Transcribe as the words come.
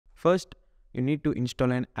First, you need to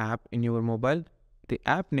install an app in your mobile. The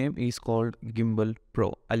app name is called Gimbal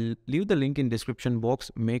Pro. I'll leave the link in description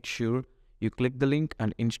box. Make sure you click the link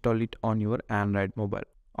and install it on your Android mobile.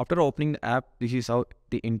 After opening the app, this is how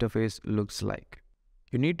the interface looks like.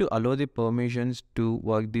 You need to allow the permissions to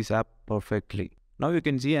work this app perfectly. Now you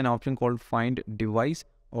can see an option called Find Device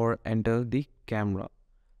or Enter the Camera.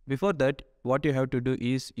 Before that, what you have to do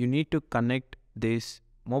is you need to connect this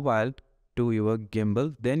mobile to your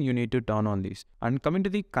gimbal. Then you need to turn on this. And coming to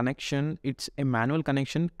the connection, it's a manual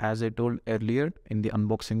connection as I told earlier in the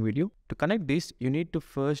unboxing video. To connect this, you need to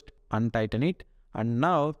first untighten it. And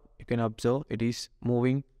now you can observe it is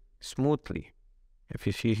moving smoothly. If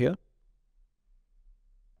you see here.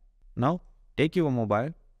 Now take your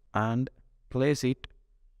mobile and place it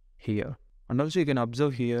here. And also you can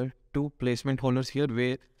observe here two placement holders here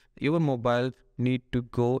where your mobile need to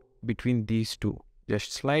go between these two.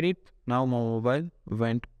 Just slide it. Now my mobile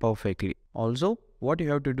went perfectly. Also, what you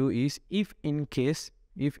have to do is if in case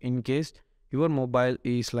your mobile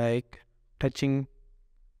is like touching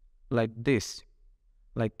like this,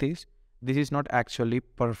 this is not actually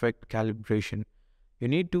perfect calibration. You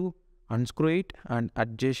need to unscrew it and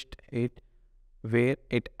adjust it where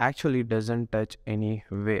it actually doesn't touch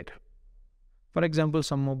anywhere. For example,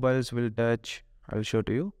 some mobiles will touch. I'll show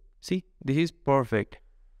to you. See, this is perfect.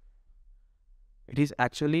 It is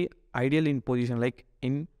actually ideal in position, like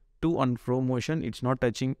in to and fro motion. It's not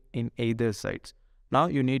touching in either sides. Now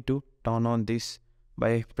you need to turn on this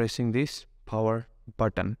by pressing this power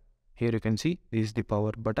button. Here you can see this is the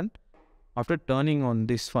power button. After turning on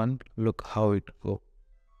this one, look how it goes.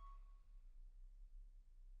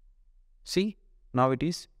 See, now it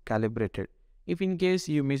is calibrated. If in case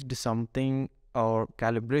you missed something or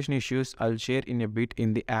calibration issues, I'll share in a bit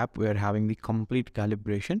in the app. We are having the complete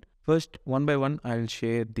calibration. First, one by one, I'll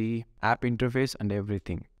share the app interface and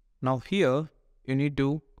everything. Now here, you need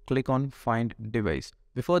to click on Find Device.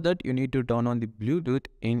 Before that, you need to turn on the Bluetooth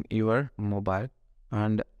in your mobile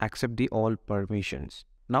and accept the all permissions.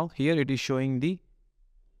 Now here it is showing the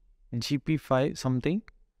GP5 something.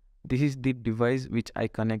 This is the device which I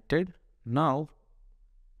connected. Now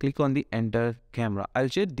click on the Enter Camera. I'll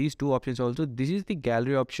share these two options also. This is the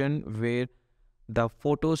gallery option where the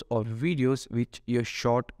photos or videos which you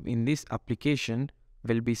shot in this application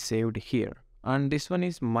will be saved here. And this one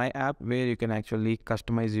is My App where you can actually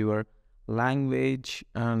customize your language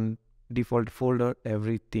and default folder,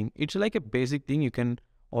 everything. It's like a basic thing. You can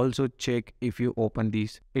also check if you open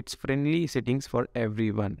these. It's friendly settings for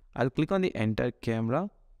everyone. I'll click on the Enter Camera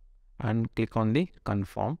and click on the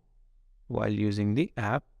Confirm while using the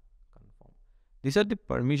app. Confirm. These are the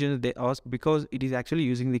permissions they ask because it is actually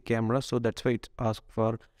using the camera, so that's why it asks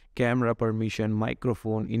for camera permission,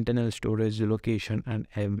 microphone, internal storage, location and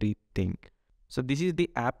everything. So this is the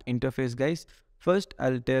app interface, guys. First,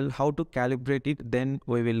 I'll tell how to calibrate it, then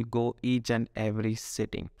we will go each and every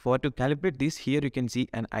setting. For to calibrate this, here you can see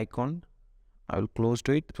an icon. I will close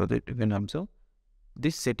to it so that you can observe.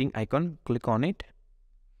 This setting icon, click on it.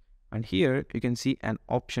 And here you can see an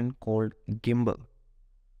option called Gimbal.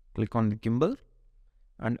 Click on the Gimbal.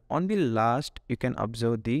 And on the last, you can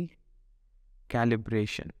observe the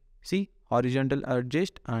calibration. See, horizontal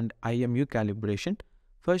adjust and IMU calibration.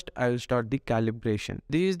 First, I will start the calibration.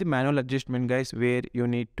 This is the manual adjustment, guys, where you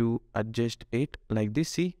need to adjust it like this.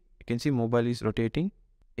 See, you can see mobile is rotating.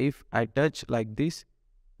 If I touch like this,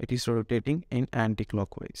 it is rotating in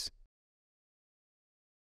anti-clockwise.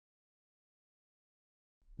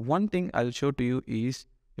 One thing I'll show to you is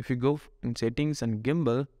if you go in settings and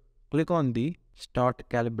gimbal, click on the start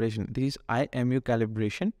calibration. This is IMU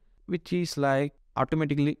calibration, which is like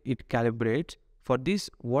automatically it calibrates. For this,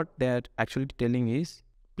 what they're actually telling is,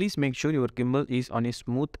 please make sure your gimbal is on a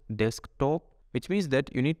smooth desktop, which means that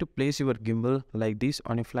you need to place your gimbal like this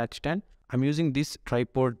on a flat stand. I'm using this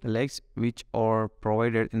tripod legs which are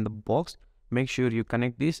provided in the box. Make sure you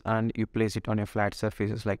connect this and you place it on a flat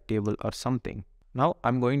surfaces like table or something. Now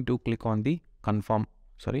I'm going to click on the confirm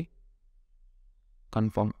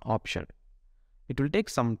option. It will take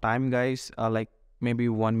some time, guys, like maybe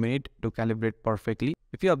 1 minute to calibrate perfectly.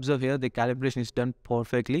 If you observe here, the calibration is done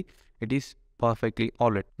perfectly. It is perfectly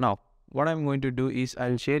alright. Now what I'm going to do is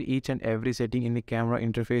I'll share each and every setting in the camera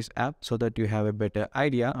interface app so that you have a better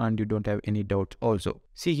idea and you don't have any doubts also.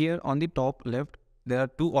 See here on the top left, there are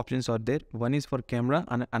two options are there. One is for camera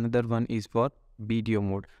and another one is for video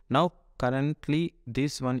mode. Now currently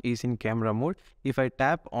this one is in camera mode. If I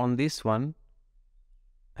tap on this one,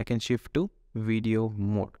 I can shift to video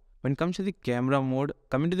mode. When it comes to the camera mode,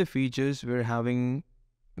 coming to the features, we're having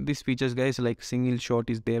these features guys, like single shot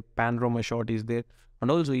is there, panorama shot is there,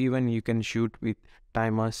 and also even you can shoot with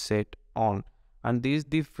timer set on. And this is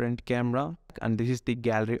the front camera, and this is the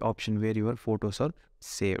gallery option where your photos are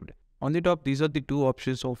saved. On the top, these are the two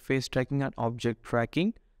options of face tracking and object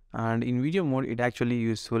tracking. And in video mode, it actually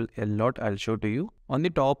useful a lot. I'll show to you. On the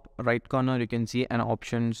top right corner, you can see an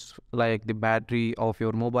options like the battery of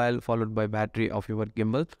your mobile followed by battery of your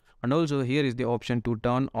gimbal. And also here is the option to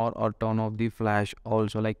turn or turn off the flash.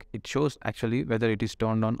 Also, like it shows actually whether it is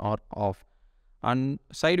turned on or off. On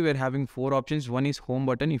side, we're having four options. One is home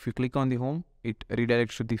button. If you click on the home, it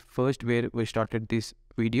redirects to the first where we started this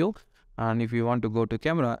video. And if you want to go to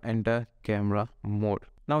camera, enter camera mode.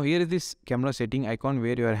 Now here is this camera setting icon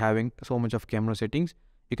where you are having so much of camera settings.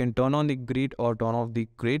 You can turn on the grid or turn off the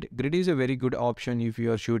grid. Grid is a very good option if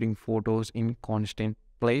you are shooting photos in constant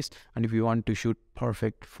place and if you want to shoot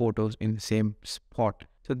perfect photos in the same spot.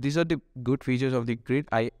 So these are the good features of the grid.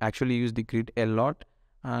 I actually use the grid a lot.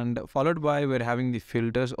 And followed by we're having the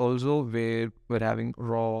filters also where we're having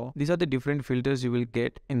raw. These are the different filters you will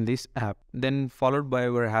get in this app. Then followed by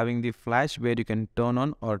we're having the flash where you can turn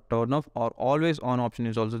on or turn off, or always on option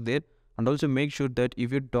is also there. And also make sure that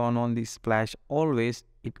if you turn on the flash always,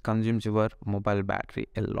 it consumes your mobile battery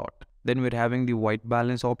a lot. Then we're having the white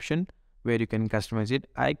balance option where you can customize it.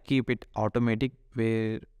 I keep it automatic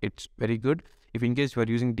where it's very good. If in case you are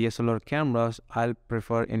using DSLR cameras, I'll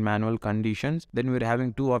prefer in manual conditions. Then we're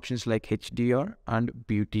having two options like HDR and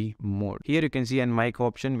beauty mode. Here you can see an mic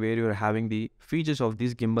option where you're having the features of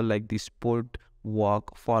this gimbal like the sport,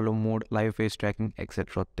 walk, follow mode, live face tracking,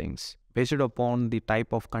 etc. things. Based upon the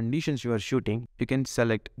type of conditions you are shooting, you can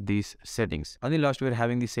select these settings. On the last, we're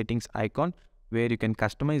having the settings icon where you can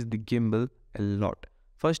customize the gimbal a lot.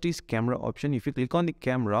 First is camera option. If you click on the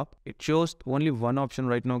camera, it shows only one option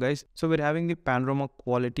right now guys. So we're having the panorama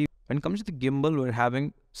quality. When it comes to the gimbal, we're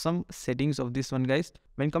having some settings of this one guys.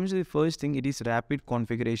 When it comes to the first thing, it is rapid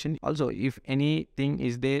configuration. Also, if anything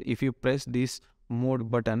is there, if you press this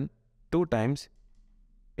mode button 2 times,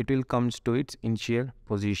 it will comes to its initial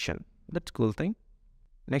position. That's cool thing.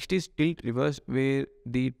 Next is tilt reverse where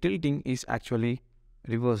the tilting is actually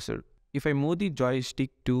reversal. If I move the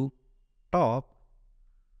joystick to top,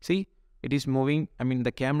 see, it is moving,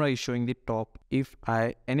 the camera is showing the top. If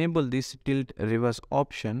I enable this tilt reverse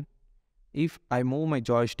option, if I move my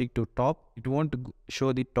joystick to top, it won't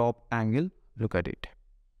show the top angle. Look at it.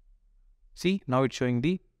 See, now it's showing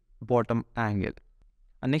the bottom angle.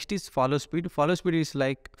 And next is follow speed. Follow speed is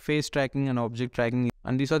like face tracking and object tracking.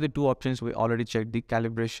 And these are the two options. We already checked the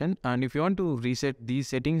calibration. And if you want to reset these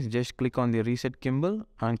settings, just click on the reset gimbal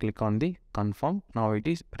and click on the confirm. Now it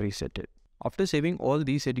is resetted. After saving all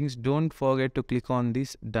these settings, don't forget to click on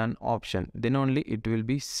this done option. Then only it will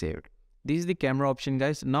be saved. This is the camera option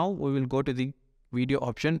guys. Now we will go to the video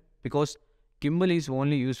option because gimbal is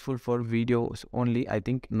only useful for videos only, I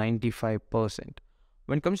think 95%.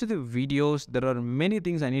 When it comes to the videos, there are many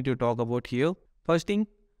things I need to talk about here. First thing,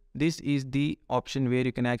 this is the option where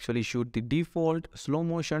you can actually shoot the default, slow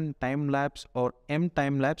motion, time lapse or M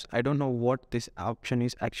time lapse. I don't know what this option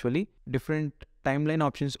is actually. Different timeline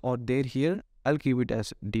options are there here. I'll keep it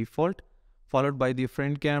as default, followed by the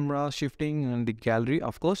front camera, shifting and the gallery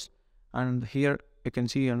of course. And here you can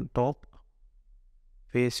see on top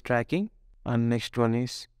face tracking and next one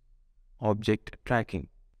is object tracking.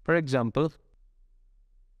 For example,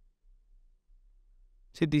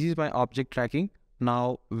 see this is my object tracking.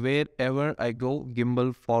 Now wherever I go,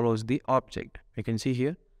 gimbal follows the object. You can see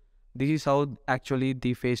here. This is how actually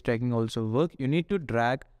the face tracking also works. You need to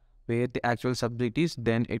drag where the actual subject is,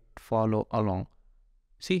 then it follow along.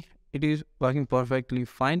 See, it is working perfectly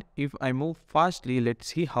fine. If I move fastly, let's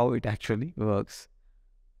see how it actually works.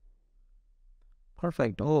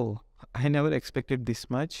 Perfect. Oh, I never expected this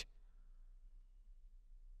much.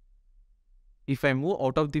 If I move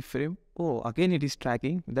out of the frame, oh, again it is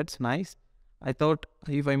tracking. That's nice. I thought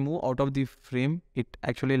if I move out of the frame, it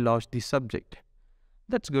actually lost the subject.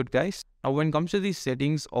 That's good guys. Now when it comes to the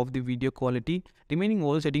settings of the video quality, remaining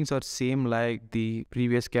all settings are same like the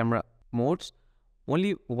previous camera modes.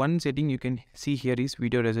 Only one setting you can see here is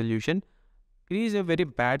video resolution. It is a very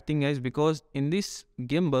bad thing guys because in this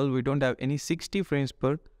gimbal we don't have any 60 frames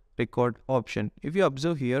per record option. If you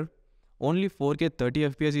observe here, only 4K 30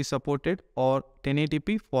 FPS is supported or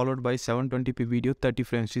 1080p followed by 720p video 30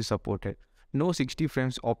 frames is supported. No 60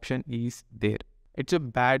 frames option is there. It's a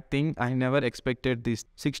bad thing. I never expected this.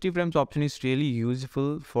 60 frames option is really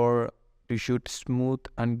useful to shoot smooth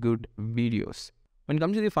and good videos. When it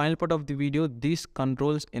comes to the final part of the video, these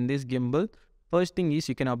controls in this gimbal, first thing is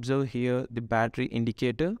you can observe here the battery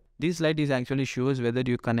indicator. This light is actually shows whether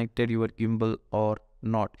you connected your gimbal or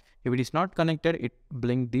not. If it is not connected, it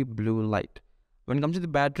blinks the blue light. When it comes to the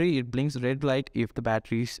battery, it blinks red light if the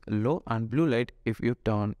battery is low and blue light if you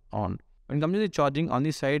turn on. When it comes to the charging, on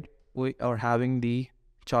the side we are having the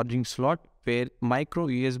charging slot where micro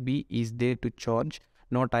USB is there to charge,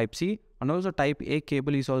 no type C, and also type A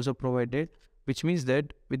cable is also provided, which means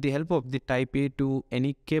that with the help of the type A to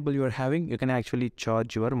any cable you are having, you can actually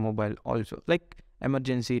charge your mobile also, like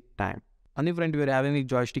emergency time. On the front we are having the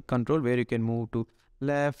joystick control where you can move to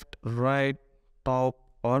left, right, top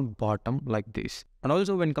or bottom like this. And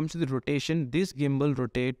also when it comes to the rotation, this gimbal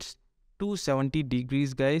rotates 270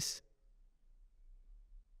 degrees guys.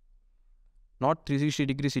 Not 360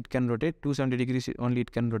 degrees it can rotate, 270 degrees only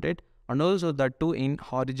it can rotate, and also that too in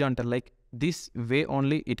horizontal, like this way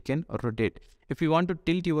only it can rotate. If you want to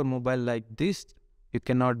tilt your mobile like this, you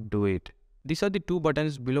cannot do it. These are the two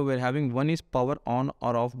buttons below. We're having one is power on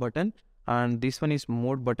or off button, and this one is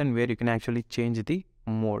mode button where you can actually change the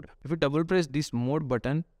mode. If you double press this mode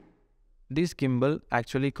button, this gimbal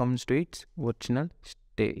actually comes to its original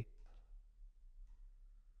state.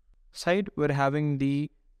 Side we're having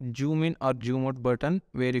the zoom in or zoom out button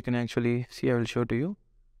where you can actually see. I will show to you.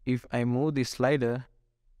 If I move the slider,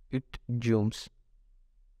 it zooms.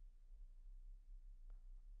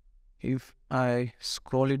 If I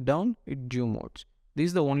scroll it down, it zoom out. This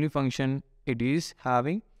is the only function it is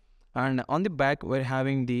having. And on the back we're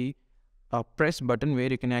having the press button where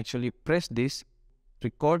you can actually press this,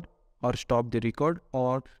 record or stop the record,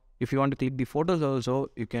 or if you want to click the photos also,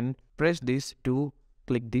 you can press this to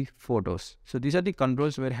click the photos. So these are the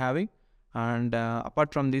controls we're having, and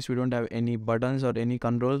apart from this we don't have any buttons or any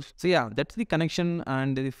controls. So yeah, that's the connection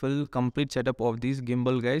and the full complete setup of this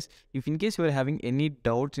gimbal guys. If in case you are having any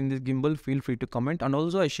doubts in this gimbal, feel free to comment, and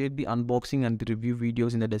also I shared the unboxing and the review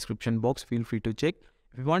videos in the description box. Feel free to check.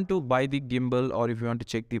 If you want to buy the gimbal or if you want to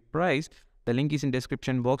check the price, the link is in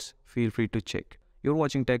description box. Feel free to check. You're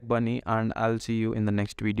watching Tech Bunny, and I'll see you in the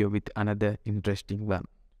next video with another interesting one.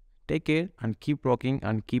 Take care and keep rocking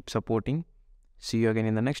and keep supporting. See you again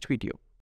in the next video.